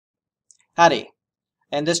Howdy.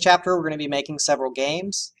 In this chapter, we're going to be making several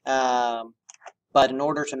games, but in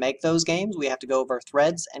order to make those games, we have to go over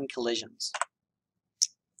threads and collisions.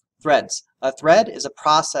 Threads. A thread is a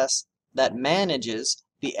process that manages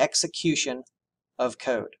the execution of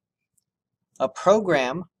code. A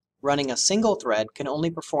program running a single thread can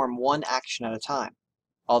only perform one action at a time,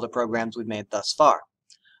 all the programs we've made thus far.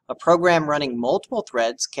 A program running multiple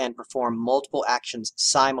threads can perform multiple actions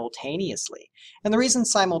simultaneously. And the reason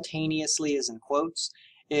simultaneously is in quotes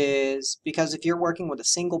is because if you're working with a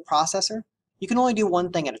single processor, you can only do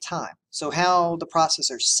one thing at a time. So how the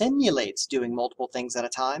processor simulates doing multiple things at a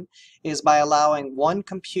time is by allowing one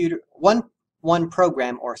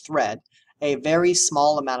program or thread a very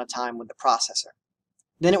small amount of time with the processor.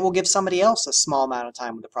 Then it will give somebody else a small amount of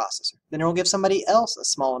time with the processor. Then it will give somebody else a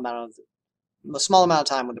small amount of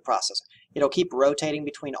time with the processor. It'll keep rotating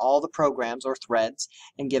between all the programs or threads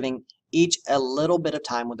and giving each a little bit of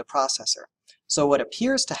time with the processor. So what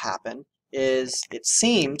appears to happen is it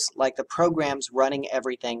seems like the program's running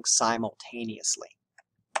everything simultaneously.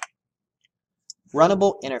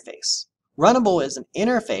 Runnable interface. Runnable is an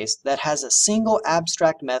interface that has a single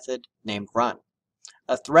abstract method named run.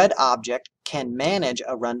 A thread object can manage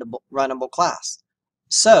a runnable class,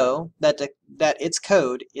 so that its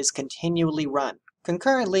code is continually run,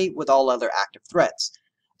 concurrently with all other active threads.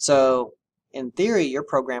 So, in theory, your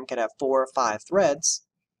program could have 4 or 5 threads,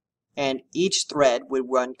 and each thread would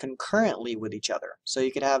run concurrently with each other. So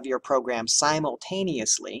you could have your program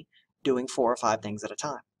simultaneously doing 4 or 5 things at a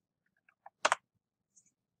time.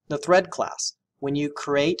 The thread class. When you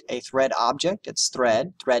create a thread object, it's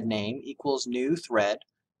thread name equals new thread,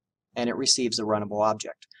 and it receives a runnable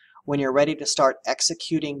object. When you're ready to start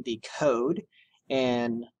executing the code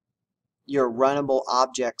in your runnable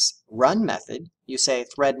object's run method, you say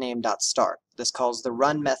threadName.start. This calls the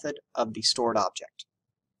run method of the stored object.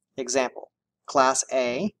 Example, class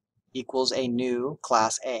A equals a new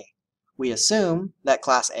class A. We assume that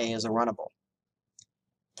class A is a runnable.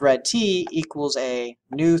 Thread T equals a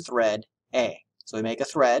new thread A. So we make a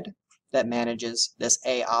thread that manages this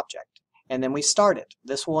A object. And then we start it.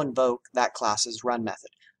 This will invoke that class's run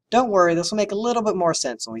method. Don't worry, this will make a little bit more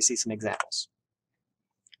sense when we see some examples.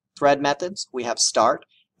 Thread methods, we have start.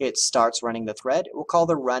 It starts running the thread. It will call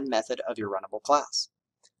the run method of your runnable class.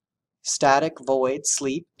 Static void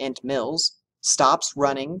sleep int mills stops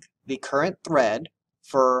running the current thread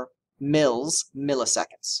for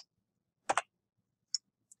milliseconds.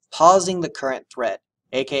 Pausing the current thread,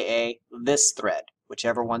 aka this thread,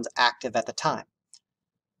 whichever one's active at the time.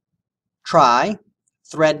 Try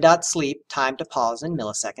thread.sleep time to pause in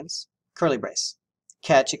milliseconds, curly brace.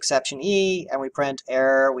 Catch exception E, and we print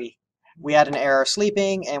error. We add an error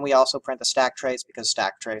sleeping, and we also print the stack trace because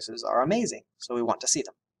stack traces are amazing, so we want to see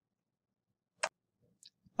them.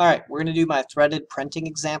 Alright, we're going to do my threaded printing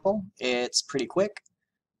example. It's pretty quick.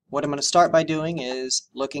 What I'm going to start by doing is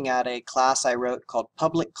looking at a class I wrote called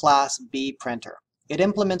public class bprinter. It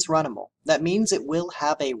implements runnable. That means it will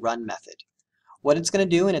have a run method. What it's going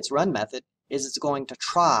to do in its run method is it's going to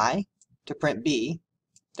try to print B.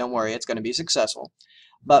 Don't worry, it's going to be successful.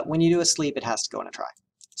 But when you do a sleep, it has to go in a try.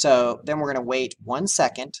 So then we're going to wait 1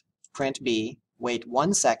 second, print B, wait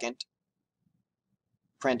 1 second,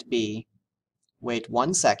 print B, wait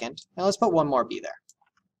 1 second, and let's put one more B there.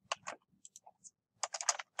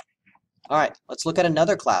 Alright, let's look at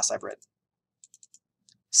another class I've written.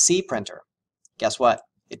 CPrinter. Guess what?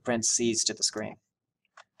 It prints C's to the screen.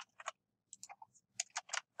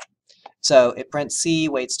 So it prints C,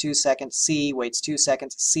 waits 2 seconds, C, waits 2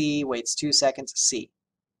 seconds, C, waits 2 seconds, C.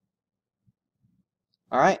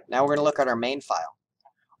 Alright, now we're going to look at our main file.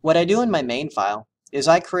 What I do in my main file is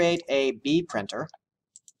I create a B printer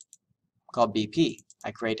called BP.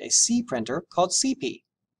 I create a C printer called CP.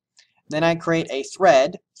 Then I create a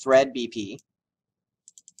thread BP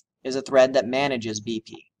is a thread that manages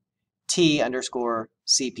BP.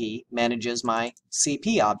 T_CP manages my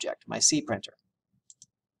CP object, my C printer.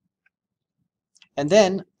 And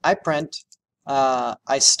then I print,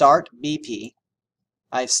 I start BP,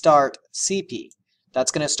 I start CP.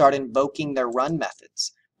 That's going to start invoking their run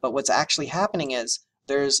methods. But what's actually happening is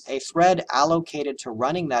there's a thread allocated to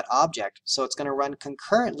running that object, so it's going to run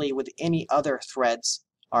concurrently with any other threads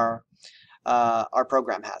our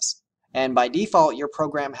program has. And by default, your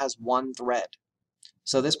program has 1 thread.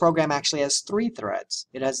 So this program actually has 3 threads.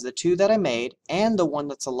 It has the 2 that I made and the one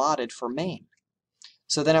that's allotted for main.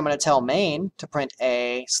 So then I'm going to tell main to print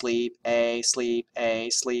A, sleep, A, sleep, A,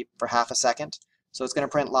 sleep for half a second. So it's going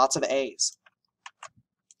to print lots of A's.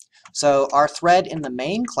 So our thread in the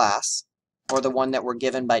main class, or the one that we're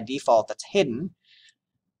given by default that's hidden,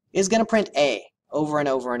 is going to print A over and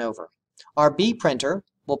over and over. Our B printer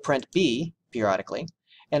will print B periodically,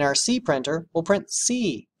 and our C printer will print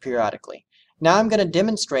C periodically. Now I'm going to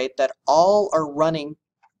demonstrate that all are running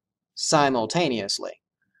simultaneously.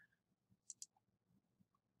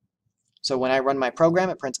 So when I run my program,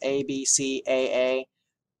 it prints A, B, C, A,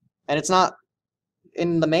 and it's not,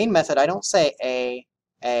 in the main method, I don't say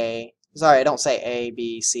I don't say A,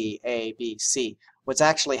 B, C, A, B, C. What's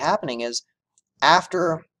actually happening is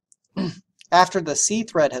after the C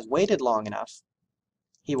thread has waited long enough,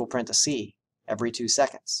 he will print a C every 2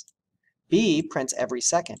 seconds. B prints every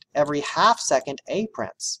second. Every half second, A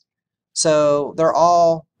prints. So they're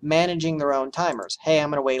all managing their own timers. Hey, I'm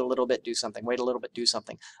going to wait a little bit, do something, wait a little bit, do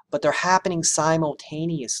something. But they're happening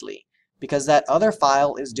simultaneously because that other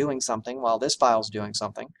file is doing something while this file is doing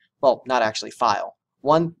something. Well, not actually file.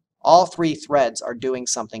 All 3 threads are doing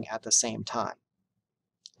something at the same time.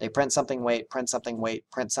 They print something, wait, print something, wait,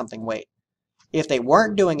 print something, wait. If they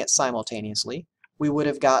weren't doing it simultaneously, we would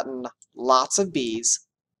have gotten lots of B's,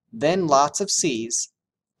 then lots of C's,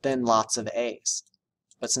 then lots of A's.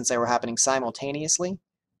 But since they were happening simultaneously,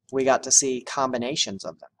 we got to see combinations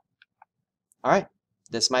of them. All right,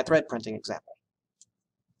 this is my thread printing example.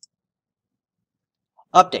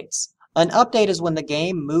 Updates. An update is when the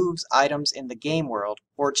game moves items in the game world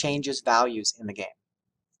or changes values in the game.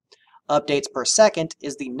 Updates per second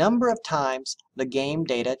is the number of times the game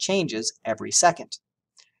data changes every second.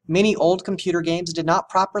 Many old computer games did not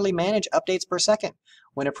properly manage updates per second.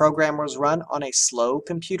 When a program was run on a slow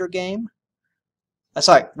computer game,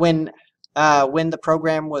 when the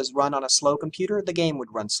program was run on a slow computer, the game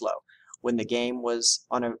would run slow. When the game was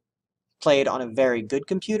played on a very good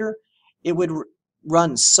computer, it would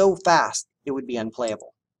run so fast it would be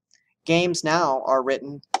unplayable. Games now are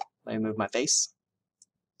written, let me move my face.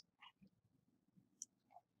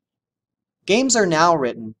 Games are now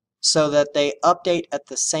written so that they update at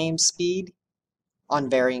the same speed on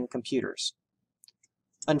varying computers.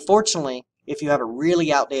 Unfortunately, if you have a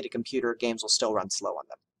really outdated computer, games will still run slow on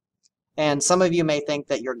them. And some of you may think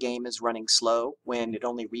that your game is running slow when it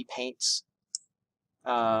only repaints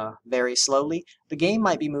very slowly. The game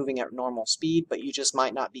might be moving at normal speed, but you just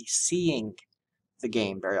might not be seeing the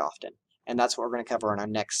game very often. And that's what we're going to cover on our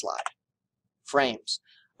next slide. Frames.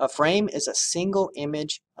 A frame is a single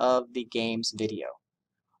image of the game's video.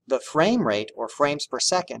 The frame rate, or frames per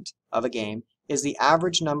second, of a game is the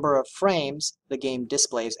average number of frames the game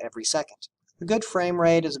displays every second. A good frame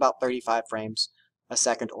rate is about 35 frames a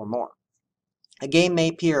second or more. A game may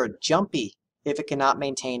appear jumpy if it cannot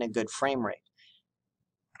maintain a good frame rate.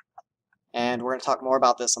 And we're going to talk more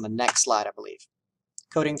about this on the next slide, I believe.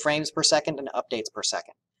 Coding frames per second and updates per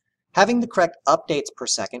second. Having the correct updates per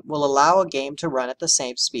second will allow a game to run at the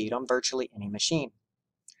same speed on virtually any machine.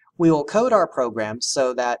 We will code our program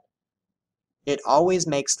so that it always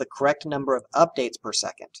makes the correct number of updates per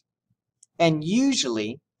second. And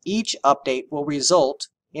usually, each update will result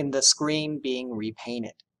in the screen being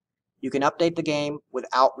repainted. You can update the game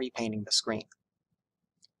without repainting the screen.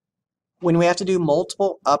 When we have to do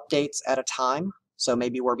multiple updates at a time, so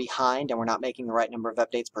maybe we're behind and we're not making the right number of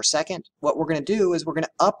updates per second, what we're going to do is we're going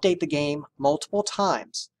to update the game multiple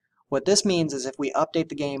times. What this means is if we update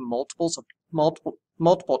the game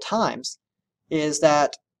multiple times, is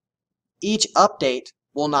that each update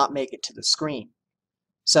will not make it to the screen.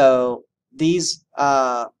 So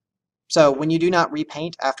so when you do not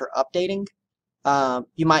repaint after updating,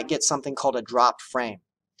 you might get something called a dropped frame.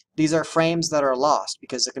 These are frames that are lost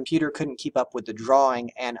because the computer couldn't keep up with the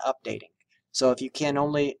drawing and updating. So if you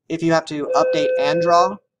have to update and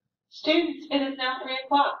draw. Students, it is now 3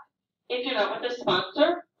 o'clock. If you're not with a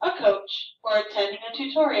sponsor, a coach, or attending a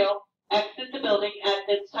tutorial, exit the building at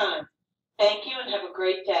this time. Thank you and have a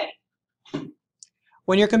great day.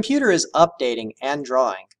 When your computer is updating and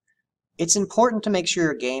drawing, it's important to make sure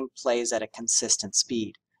your game plays at a consistent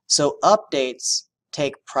speed. So updates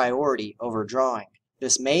take priority over drawing.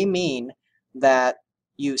 This may mean that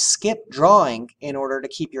you skip drawing in order to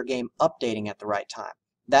keep your game updating at the right time.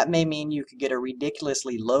 That may mean you could get a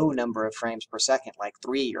ridiculously low number of frames per second, like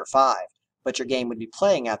 3 or 5, but your game would be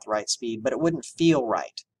playing at the right speed, but it wouldn't feel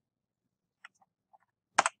right.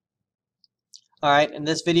 Alright, in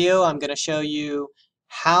this video I'm going to show you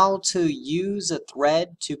how to use a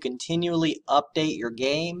thread to continually update your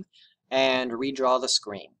game and redraw the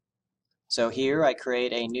screen. So here I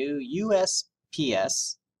create a new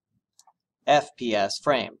USPS FPS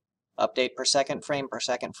frame. Update per second, frame per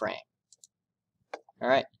second, frame.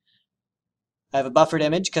 Alright. I have a buffered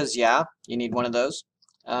image because, yeah, you need one of those.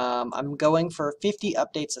 I'm going for 50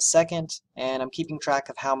 updates a second, and I'm keeping track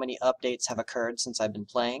of how many updates have occurred since I've been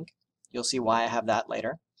playing. You'll see why I have that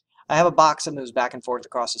later. I have a box that moves back and forth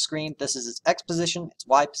across the screen. This is its X position, its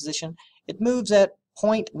Y position. It moves at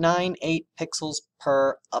 0.98 pixels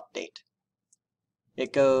per update.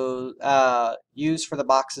 It goes used for the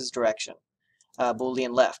box's direction.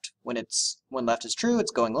 Boolean left. When left is true,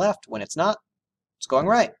 it's going left. When it's not, it's going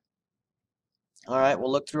right. All right,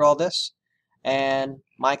 we'll look through all this. And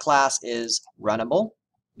my class is runnable.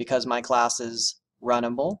 Because my class is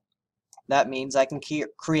runnable, that means I can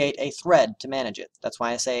create a thread to manage it. That's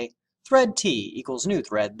why I say thread t equals new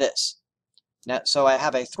thread this. Now, so I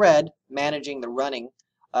have a thread managing the running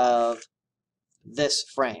of this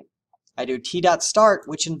frame. I do t.start,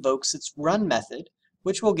 which invokes its run method,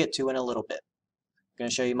 which we'll get to in a little bit. I'm going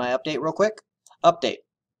to show you my update real quick. Update.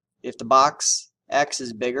 If the box X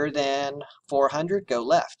is bigger than 400, go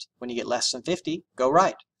left. When you get less than 50, go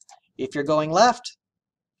right. If you're going left,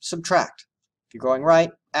 subtract. If you're going right,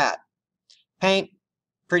 add. Paint,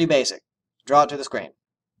 pretty basic. Draw it to the screen.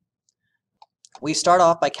 We start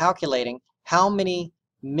off by calculating how many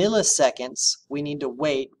milliseconds we need to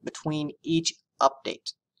wait between each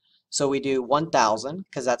update. So we do 1,000,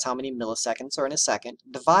 because that's how many milliseconds are in a second,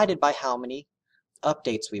 divided by how many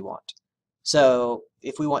updates we want. So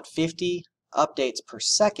if we want 50 updates per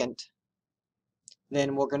second,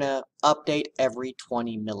 then we're going to update every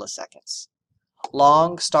 20 milliseconds.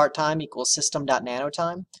 Long start time equals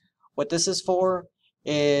system.nanotime. What this is for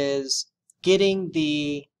is getting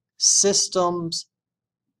the system's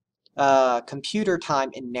computer time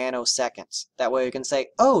in nanoseconds. That way we can say,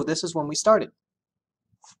 oh, this is when we started.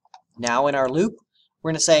 Now in our loop,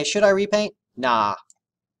 we're going to say, should I repaint? Nah.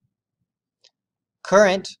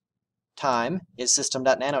 Current time is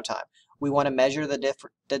system.nanotime. We want to measure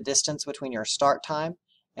the distance between your start time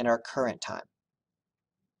and our current time.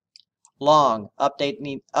 Long,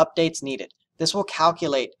 updates needed. This will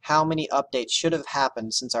calculate how many updates should have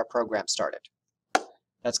happened since our program started.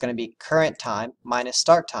 That's going to be current time minus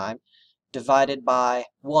start time divided by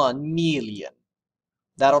 1 million.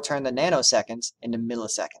 That'll turn the nanoseconds into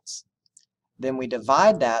milliseconds. Then we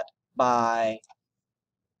divide that by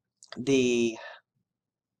the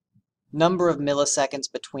number of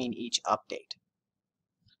milliseconds between each update.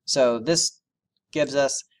 So this gives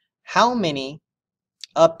us how many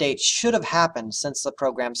updates should have happened since the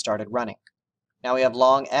program started running. Now we have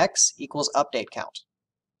long X equals update count.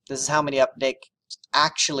 This is how many updates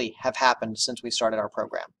actually have happened since we started our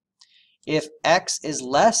program. If X is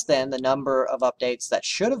less than the number of updates that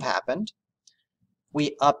should have happened,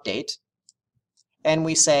 we update and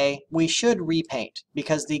we say we should repaint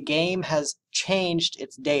because the game has changed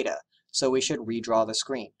its data, so we should redraw the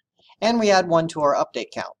screen. And we add 1 to our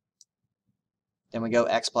update count. Then we go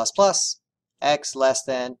X++, X less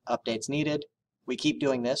than, updates needed. We keep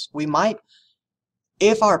doing this. We might,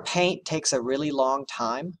 if our paint takes a really long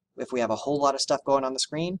time, if we have a whole lot of stuff going on the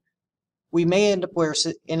screen, we may end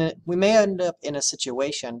up in a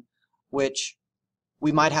situation which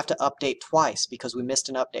we might have to update twice because we missed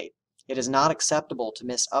an update. It is not acceptable to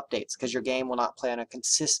miss updates because your game will not play at a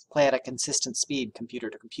consistent speed computer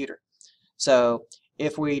to computer. So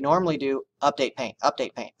if we normally do update paint,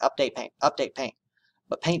 update paint, update paint, update paint,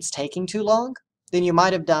 but paint's taking too long, then you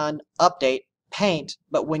might have done update paint,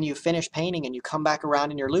 but when you finish painting and you come back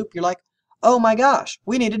around in your loop, you're like, oh my gosh,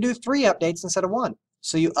 we need to do 3 updates instead of 1.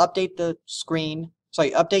 So you update the screen, so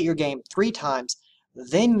you update your game 3 times,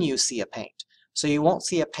 then you see a paint. So you won't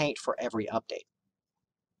see a paint for every update.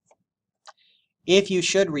 If you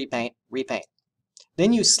should repaint, repaint.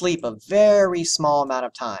 Then you sleep a very small amount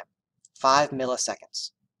of time, 5 milliseconds.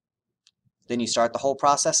 Then you start the whole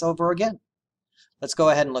process over again. Let's go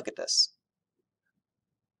ahead and look at this.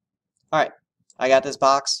 All right, I got this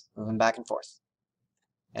box moving back and forth,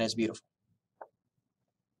 and it's beautiful.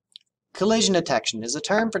 Collision detection is a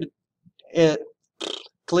term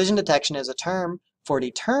for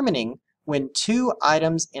determining when 2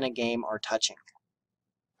 items in a game are touching.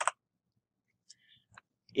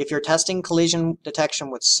 If you're testing collision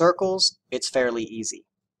detection with circles, it's fairly easy.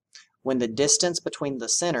 When the distance between the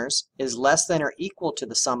centers is less than or equal to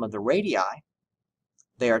the sum of the radii,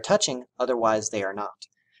 they are touching, otherwise they are not.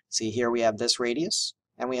 See, here we have this radius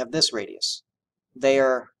and we have this radius.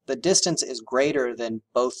 The distance is greater than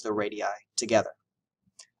both the radii together,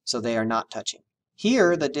 so they are not touching.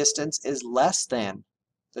 Here the distance is less than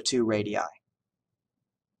the 2 radii,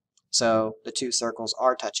 so the 2 circles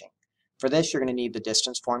are touching. For this, you're going to need the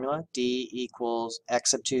distance formula, d equals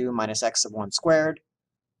x sub 2 minus x sub 1 squared,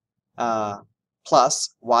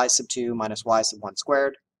 plus y sub 2 minus y sub 1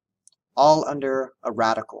 squared, all under a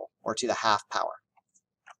radical, or to the half power.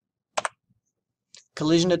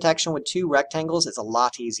 Collision detection with 2 rectangles is a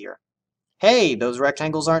lot easier. Hey, those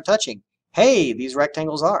rectangles aren't touching. Hey, these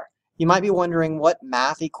rectangles are. You might be wondering what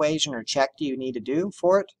math equation or check do you need to do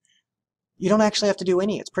for it. You don't actually have to do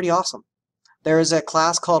any. It's pretty awesome. There is a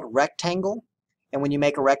class called rectangle, and when you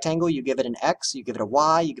make a rectangle, you give it an x, you give it a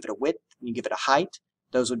y, you give it a width, and you give it a height.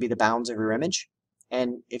 Those would be the bounds of your image.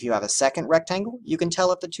 And if you have a second rectangle, you can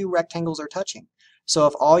tell if the two rectangles are touching. So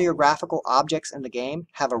if all your graphical objects in the game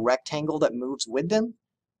have a rectangle that moves with them,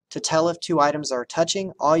 to tell if two items are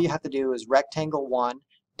touching, all you have to do is rectangle1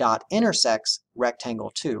 dot intersects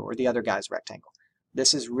rectangle2, or the other guy's rectangle.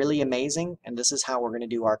 This is really amazing, and this is how we're going to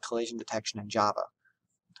do our collision detection in Java.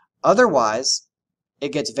 Otherwise,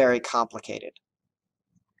 it gets very complicated.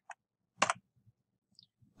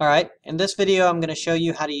 Alright, in this video I'm going to show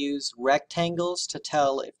you how to use rectangles to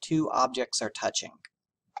tell if two objects are touching.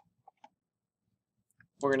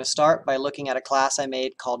 We're going to start by looking at a class I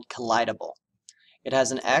made called Collidable. It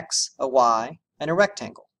has an X, a Y, and a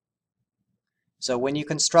rectangle. So when you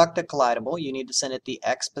construct a collidable, you need to send it the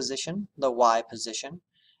X position, the Y position,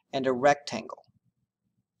 and a rectangle.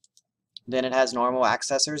 Then it has normal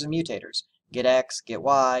accessors and mutators. Get X, get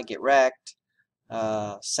Y, get rect,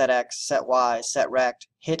 set X, set Y, set rect,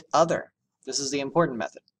 hit other. This is the important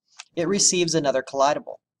method. It receives another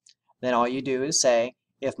collidable. Then all you do is say,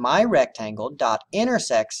 if my rectangle dot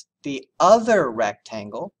intersects the other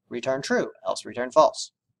rectangle, return true, else return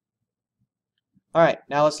false. Alright,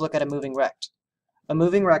 now let's look at a moving rect. A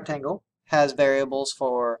moving rectangle has variables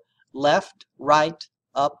for left, right,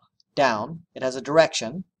 up, down. It has a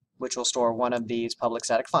direction, which will store one of these public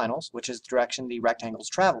static finals, which is the direction the rectangle is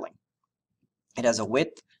traveling. It has a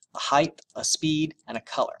width, a height, a speed, and a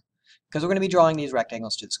color, because we're going to be drawing these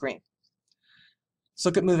rectangles to the screen. Let's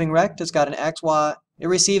look at moving rect. It's got an X, Y. It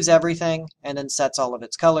receives everything and then sets all of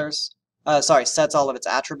its colors. Sets all of its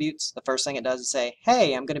attributes. The first thing it does is say,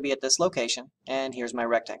 hey, I'm going to be at this location, and here's my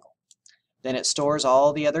rectangle. Then it stores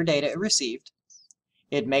all the other data it received.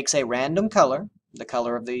 It makes a random color, the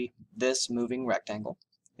color of this moving rectangle.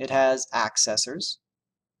 It has accessors,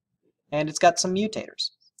 and it's got some mutators.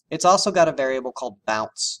 It's also got a variable called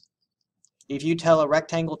bounce. If you tell a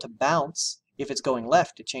rectangle to bounce, if it's going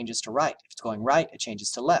left, it changes to right. If it's going right, it changes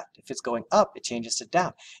to left. If it's going up, it changes to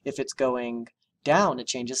down. If it's going down, it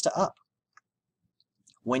changes to up.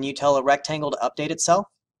 When you tell a rectangle to update itself,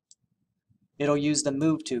 it'll use the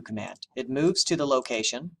move to command. It moves to the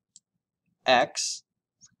location X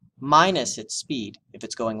minus its speed if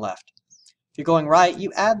it's going left. If you're going right,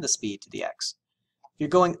 you add the speed to the X. If you're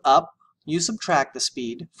going up, you subtract the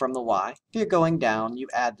speed from the Y. If you're going down, you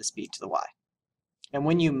add the speed to the Y. And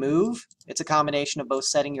when you move, it's a combination of both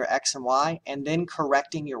setting your X and Y and then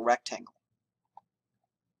correcting your rectangle.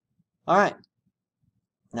 Alright,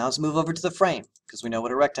 now let's move over to the frame, because we know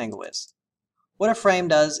what a rectangle is. What a frame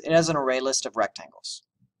does, it has an array list of rectangles.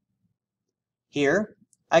 Here,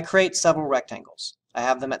 I create several rectangles. I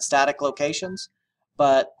have them at static locations,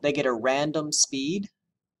 but they get a random speed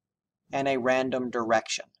and a random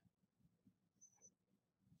direction.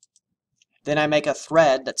 Then I make a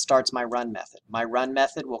thread that starts my run method. My run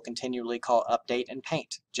method will continually call update and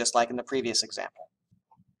paint, just like in the previous example.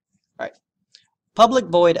 All right. Public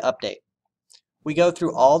void update. We go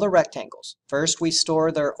through all the rectangles. First, we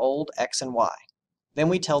store their old X and Y. Then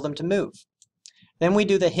we tell them to move. Then we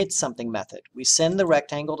do the hit something method. We send the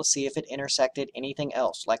rectangle to see if it intersected anything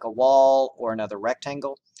else, like a wall or another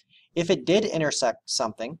rectangle. If it did intersect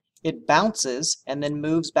something, it bounces and then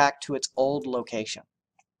moves back to its old location.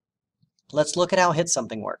 Let's look at how hit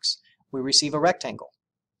something works. We receive a rectangle.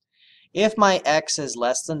 If my X is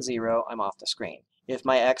less than 0, I'm off the screen. If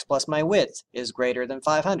my X plus my width is greater than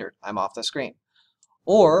 500, I'm off the screen.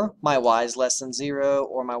 Or my Y is less than 0,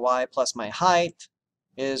 or my Y plus my height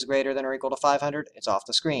is greater than or equal to 500, it's off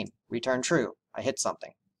the screen. Return true. I hit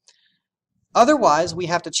something. Otherwise, we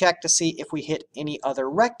have to check to see if we hit any other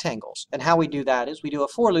rectangles. And how we do that is we do a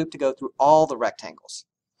for loop to go through all the rectangles.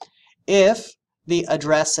 If the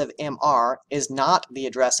address of MR is not the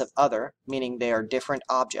address of other, meaning they are different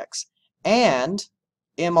objects, and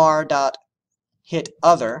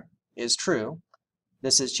MR.hitOther is true,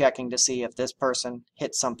 this is checking to see if this person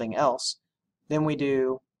hit something else, then we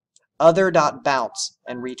do other.bounce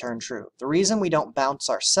and return true. The reason we don't bounce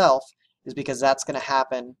ourselves is because that's going to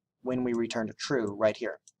happen when we return to true right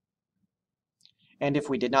here. And if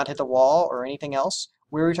we did not hit the wall or anything else,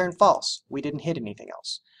 we return false. We didn't hit anything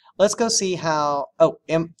else. Let's go see how,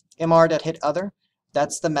 mr.hitOther,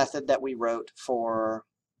 that's the method that we wrote for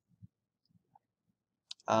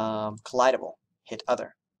collidable, hit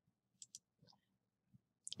other.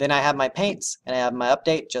 Then I have my paints and I have my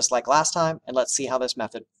update just like last time, and let's see how this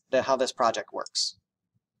project works.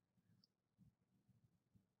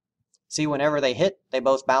 See, whenever they hit, they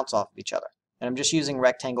both bounce off of each other. And I'm just using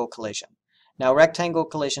rectangle collision. Now, rectangle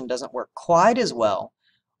collision doesn't work quite as well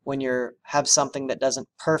when you have something that doesn't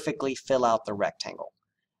perfectly fill out the rectangle.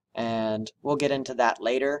 And we'll get into that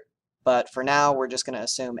later. But for now, we're just going to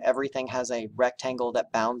assume everything has a rectangle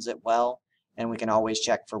that bounds it well, and we can always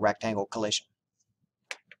check for rectangle collision.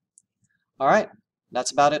 All right,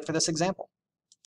 that's about it for this example.